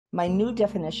My new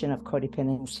definition of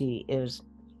codependency is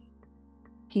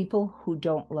people who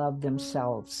don't love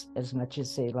themselves as much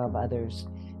as they love others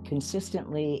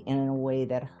consistently and in a way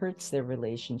that hurts their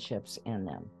relationships and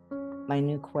them. My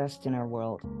new quest in our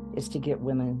world is to get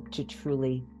women to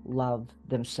truly love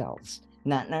themselves,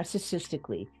 not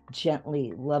narcissistically,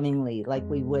 gently, lovingly, like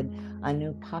we would a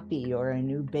new puppy or a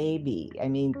new baby. I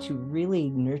mean, to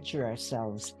really nurture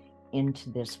ourselves into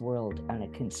this world on a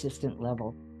consistent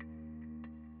level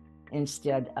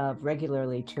instead of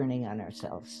regularly turning on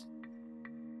ourselves.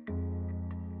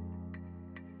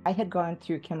 I had gone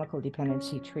through chemical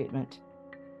dependency treatment,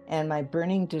 and my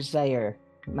burning desire,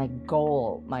 my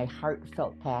goal, my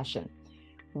heartfelt passion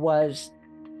was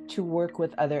to work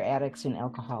with other addicts and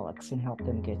alcoholics and help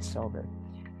them get sober.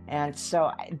 And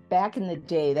so back in the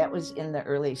day, that was in the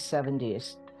early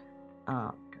 70s,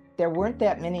 there weren't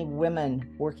that many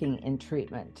women working in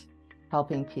treatment,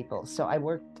 helping people. So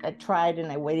I tried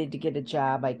and I waited to get a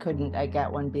job. I couldn't. I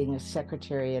got one being a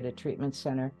secretary at a treatment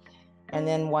center. And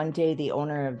then one day, the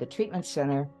owner of the treatment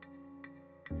center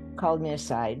called me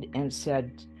aside and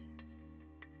said,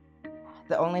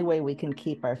 the only way we can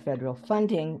keep our federal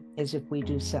funding is if we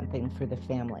do something for the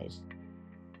families.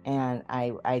 And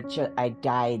I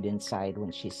died inside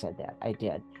when she said that. I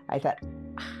did. I thought,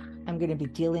 I'm going to be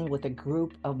dealing with a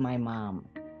group of my mom.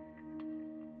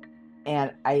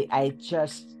 And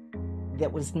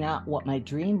that was not what my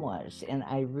dream was. And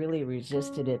I really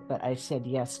resisted it, but I said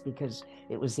yes because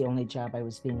it was the only job I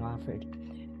was being offered.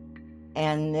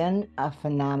 And then a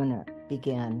phenomena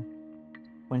began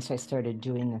once I started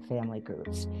doing the family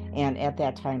groups. And at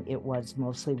that time, it was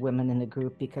mostly women in the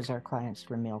group because our clients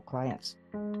were male clients.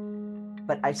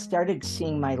 But I started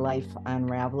seeing my life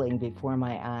unraveling before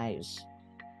my eyes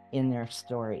in their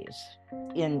stories,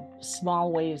 in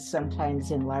small ways,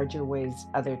 sometimes in larger ways,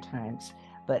 other times.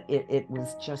 But it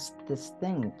was just this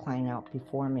thing playing out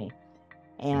before me.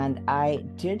 And I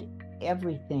did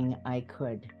everything I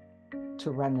could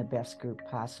to run the best group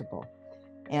possible.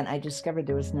 And I discovered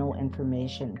there was no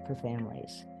information for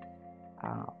families.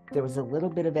 There was a little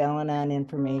bit of Al-Anon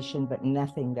information, but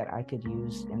nothing that I could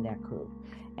use in that group.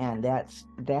 And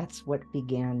that's what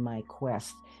began my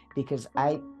quest, because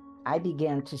I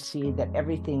began to see that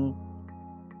everything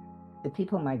the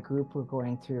people in my group were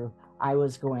going through, I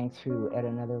was going through at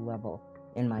another level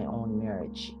in my own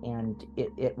marriage. And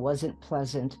it wasn't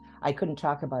pleasant. I couldn't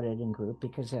talk about it in group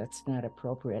because that's not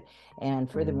appropriate. And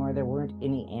furthermore, there weren't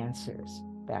any answers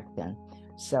back then.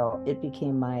 So it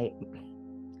became my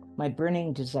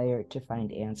burning desire to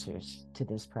find answers to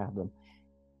this problem.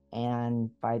 And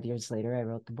 5 years later, I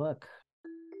wrote the book.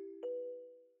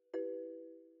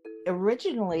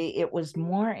 Originally, it was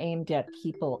more aimed at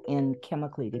people in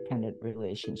chemically dependent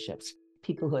relationships,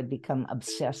 people who had become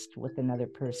obsessed with another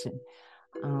person.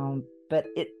 But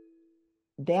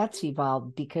that's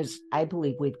evolved because I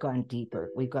believe we've gone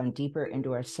deeper. We've gone deeper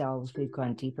into ourselves. We've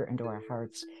gone deeper into our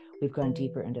hearts. We've gone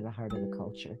deeper into the heart of the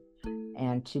culture.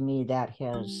 And to me, that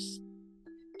has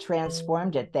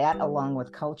transformed it. That, along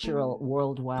with cultural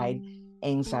worldwide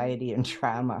anxiety and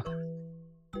trauma.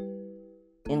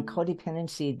 In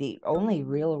codependency, the only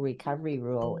real recovery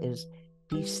rule is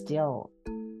be still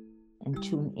and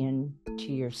tune in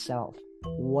to yourself.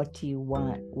 What do you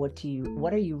want? What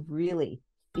are you really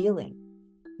feeling?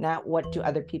 Not what do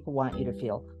other people want you to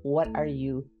feel. What are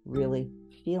you really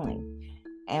feeling?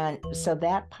 And so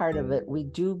that part of it, we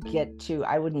do get to,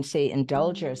 I wouldn't say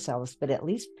indulge ourselves, but at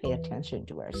least pay attention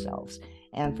to ourselves.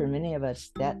 And for many of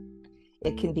us, that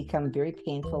it can become very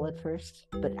painful at first,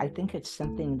 but I think it's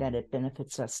something that it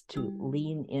benefits us to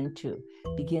lean into,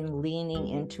 begin leaning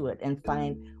into it and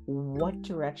find what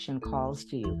direction calls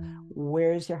to you.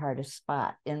 Where's your hardest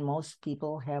spot? And most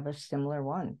people have a similar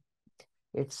one.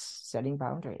 It's setting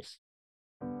boundaries.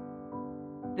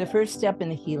 The first step in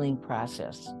the healing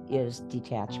process is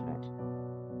detachment.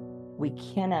 We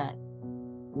cannot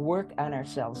work on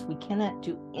ourselves. We cannot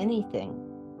do anything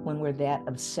when we're that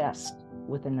obsessed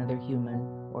with another human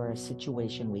or a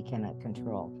situation we cannot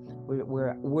control.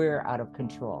 We're out of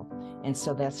control. And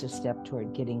so that's a step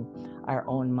toward getting our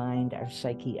own mind, our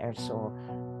psyche, our soul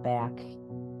back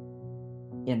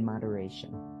in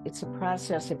moderation. It's a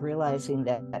process of realizing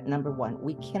that, number one,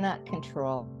 we cannot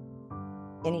control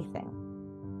anything.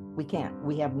 We can't.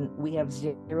 We have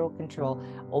zero control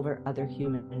over other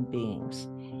human beings.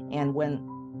 And when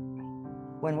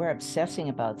we're obsessing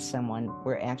about someone,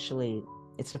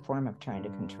 it's a form of trying to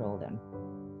control them,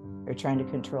 or trying to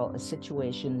control a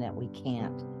situation that we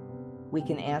can't. We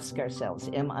can ask ourselves,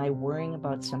 am I worrying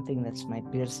about something that's my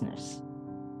business?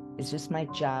 Is this my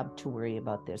job to worry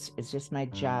about this? Is this my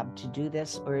job to do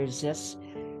this? Or is this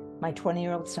my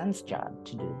 20-year-old son's job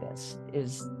to do this?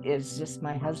 Is this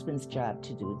my husband's job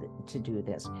to do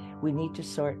this? We need to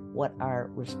sort what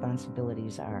our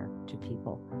responsibilities are to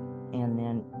people and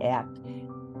then act.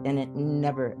 And it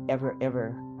never, ever,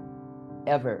 ever,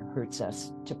 ever hurts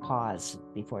us to pause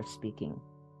before speaking.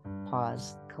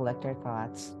 Pause, collect our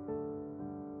thoughts,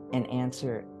 and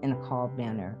answer in a calm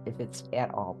manner if it's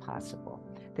at all possible.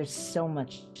 There's so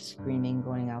much screaming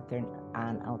going out there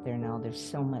now. There's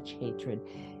so much hatred.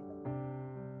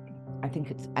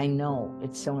 I know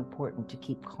it's so important to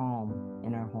keep calm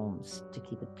in our homes, to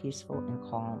keep it peaceful and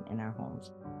calm in our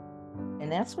homes.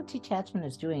 And that's what detachment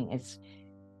is doing. It's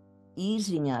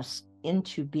easing us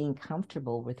into being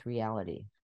comfortable with reality.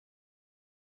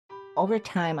 Over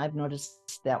time, I've noticed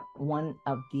that one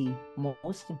of the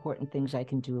most important things I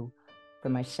can do for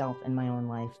myself in my own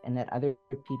life and that other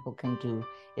people can do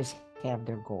is have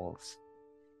their goals,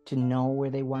 to know where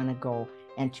they want to go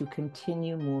and to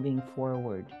continue moving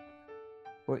forward.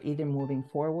 We're either moving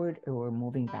forward or we're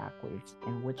moving backwards.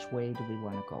 And which way do we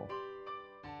want to go?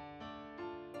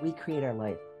 We create our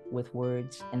life with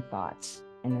words and thoughts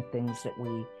and the things that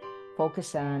we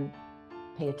focus on,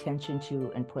 pay attention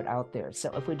to, and put out there.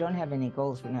 So if we don't have any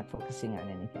goals, we're not focusing on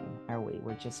anything, are we?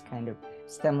 We're just kind of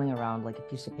stumbling around like a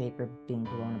piece of paper being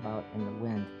blown about in the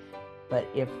wind. But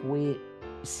if we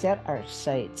set our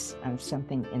sights on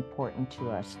something important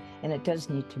to us, and it does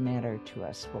need to matter to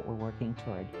us what we're working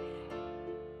toward,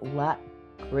 a lot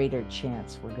greater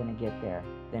chance we're going to get there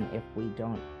than if we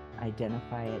don't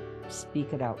identify it,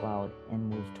 speak it out loud,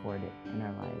 and move toward it in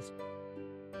our lives.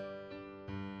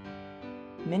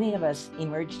 Many of us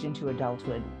emerged into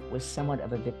adulthood with somewhat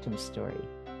of a victim story.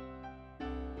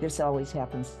 This always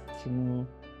happens to me.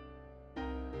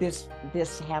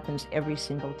 This happens every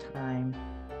single time.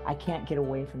 I can't get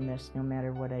away from this no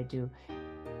matter what I do.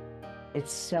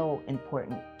 It's so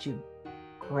important to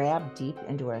grab deep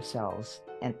into ourselves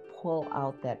and pull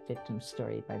out that victim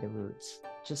story by the roots.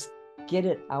 Just get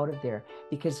it out of there,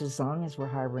 because as long as we're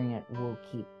harboring it, we'll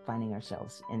keep finding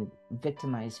ourselves in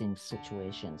victimizing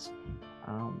situations.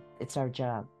 It's our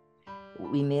job.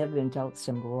 We may have been dealt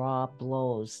some raw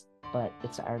blows, but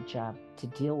it's our job to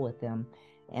deal with them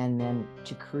and then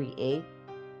to create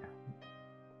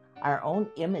our own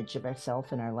image of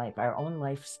ourselves in our life, our own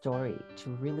life story, to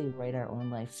really write our own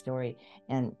life story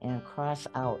and cross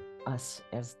out us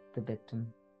as the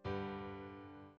victim.